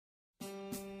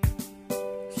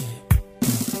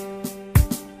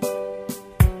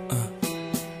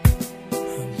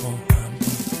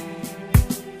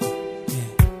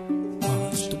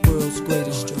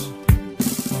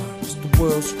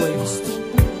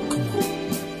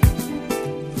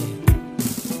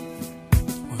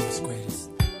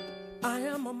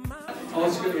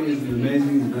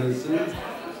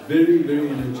very, very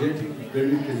energetic,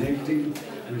 very connecting.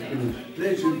 It's been a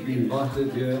pleasure to be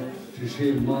invited here to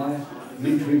share my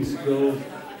mentoring skills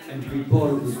and to be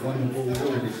part of this wonderful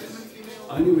audience.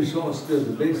 I only wish Oscar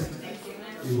the best.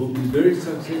 He will be very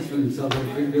successful in South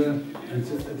Africa, and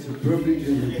it's a privilege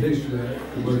and a pleasure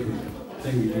to work with him.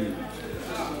 Thank you very much.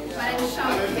 My name is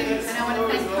Charlotte, and I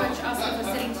want to thank Coach Oscar for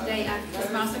sitting today at this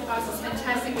masterclass. It's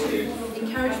fantastic to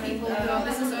encourage people who are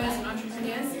business owners and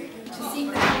entrepreneurs to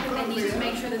seek the help that they need to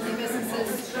make sure that their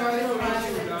businesses grow,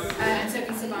 thrive, and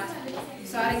certainly survive.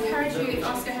 So I'd encourage you, if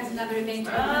Oscar has another event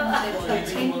open, that you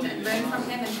attend and learn from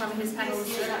him and from his panels.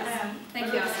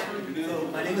 Thank you, Oscar. So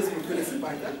my name is Emetuei.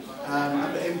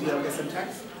 I'm the MD of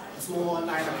SM-Tax, a small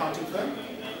online accounting firm.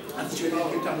 I'm situated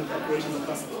in Cape Town with operations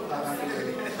across South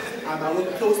Africa. I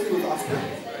work closely with Oscar.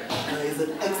 He's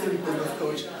an excellent business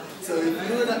coach. So if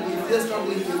you're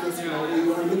struggling in business, or you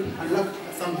want to unlock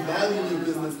some value in your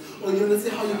business, or you want to see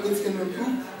how your business can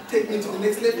improve, take me to the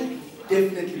next level,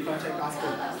 definitely contact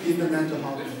Oscar. He's the man to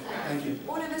help you. Thank you.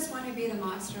 All of us want to be the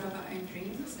master of our own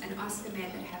dreams, and Oscar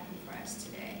made that happen for us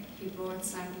today. He brought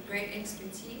some great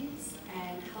expertise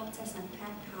and helped us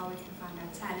unpack how we can find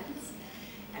our talents.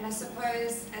 And I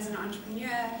suppose as an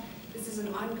entrepreneur, this is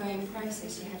an ongoing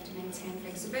process. You have to maintain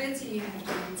flexibility, you have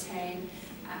to maintain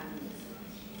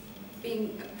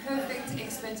being a perfect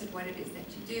expert at what it is that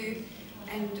you do.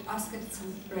 And Oscar did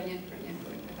some brilliant, brilliant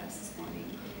work with us this morning.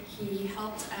 He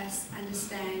helped us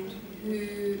understand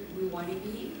who we want to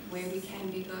be, where we can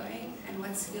be going, and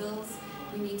what skills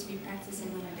we need to be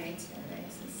practicing on a day-to-day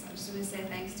basis. I just want to say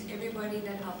thanks to everybody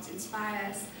that helped inspire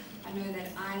us. I know that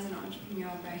I, as an entrepreneur,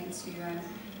 am going to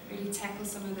really tackle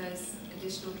some of those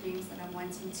additional dreams that I'm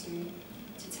wanting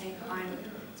to take on,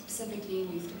 specifically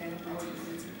in youth development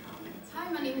and youth empowerment. Hi,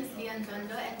 my name is Leanne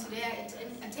Gondo, and today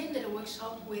I attended a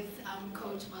workshop with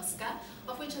Coach Oscar,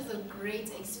 of which was a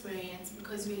great experience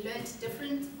because we learned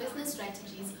different business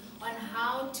strategies on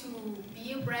how to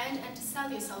be a brand and to sell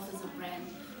yourself as a brand.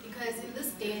 Because in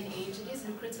this day and age, it is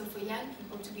lucrative for young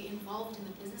people to be involved in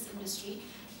the business industry,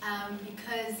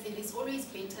 because it is always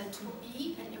better to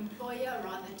be an employer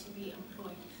rather to be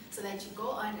employed, so that you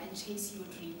go on and chase your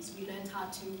dreams. We learned how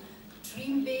to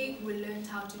dream big, we learned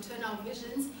how to turn our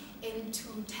visions into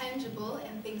tangible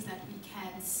and things that we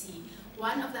can see.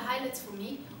 One of the highlights for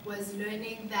me was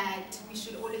learning that we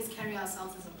should always carry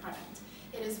ourselves as a product.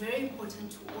 It is very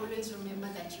important to always remember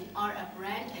that you are a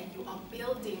brand and you are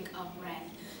building a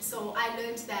brand. So I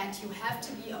learned that you have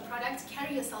to be a product,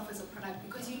 carry yourself as a product,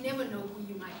 because you never know who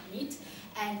you might meet,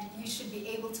 and you should be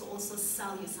able to also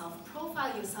sell yourself,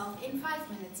 profile yourself in 5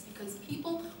 minutes, because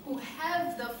people who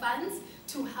have the funds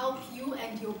to help you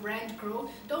and your brand grow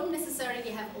don't necessarily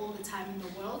have all the time in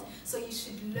the world. So you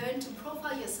should learn to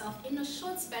profile yourself in a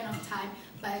short span of time,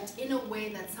 but in a way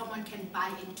that someone can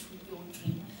buy into your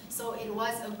dream. So it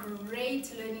was a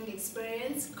great learning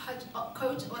experience. Coach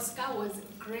Oscar was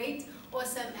great,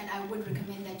 awesome, and I would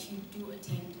recommend that you do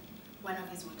attend one of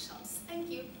his workshops. Thank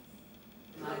you.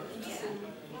 I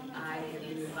have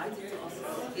been invited to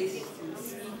Oscar's guest to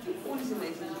speak to all his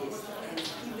amazing guests, and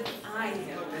even I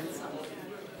have learned something.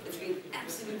 It's been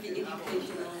absolutely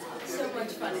educational, so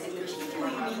much fun, and the people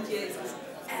you meet here is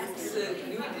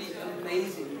absolutely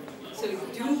amazing. So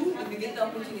do, if you get the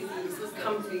opportunity,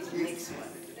 come to his next one.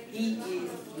 He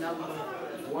is number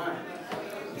one.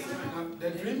 The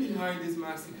dream behind this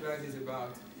masterclass is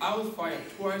about, I was fired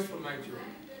twice from my job.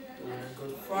 When I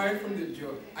got fired from the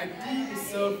job, I did the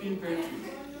self-inventory.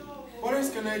 What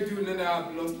else can I do now that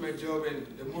I've lost my job and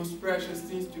the most precious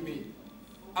things to me?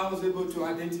 I was able to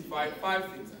identify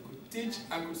 5 things. I could teach,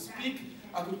 I could speak,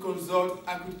 I could consult,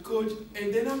 I could coach,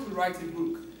 and then I could write a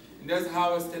book. And that's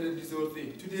how I started this whole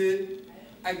thing. Today,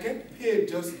 I get paid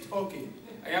just talking.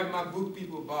 I have my book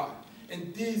people buy.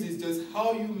 And this is just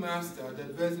how you master the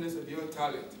business of your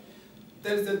talent.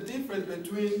 There's a difference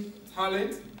between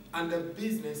talent and the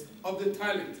business of the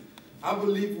talent. I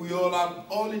believe we all have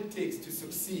all it takes to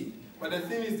succeed. But the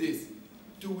thing is this,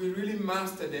 do we really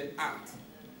master the art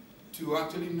to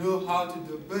actually know how to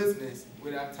do business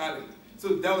with our talent?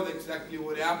 So that was exactly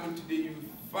what happened today. You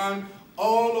found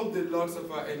all of the lots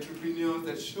of our entrepreneurs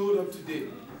that showed up today.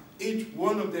 Each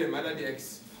one of them, either the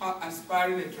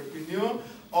aspiring entrepreneur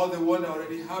or the one that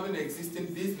already have an existing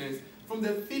business, from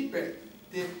the feedback,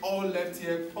 they all left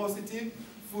here positive,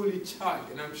 fully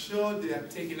charged, and I'm sure they are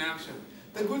taking action.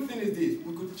 The good thing is this,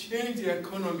 we could change the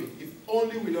economy if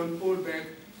only we don't hold back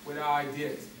with our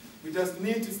ideas. We just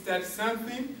need to start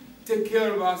something, take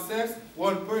care of ourselves,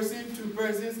 1 person, 2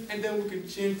 persons, and then we can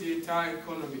change the entire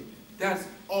economy. That's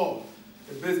all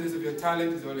the business of your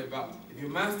talent is all about. If you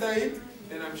master it,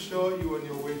 then I'm sure you're on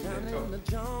your way to the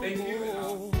top. Thank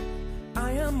you.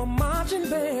 I am a marching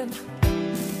band.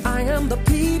 I am the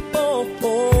people.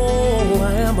 Oh,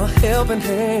 I am a helping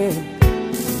hand.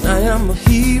 I am a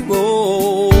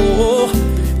hero.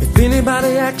 If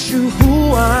anybody asks you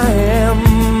who I am,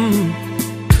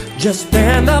 just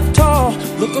stand up tall,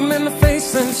 look them in the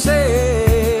face and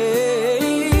say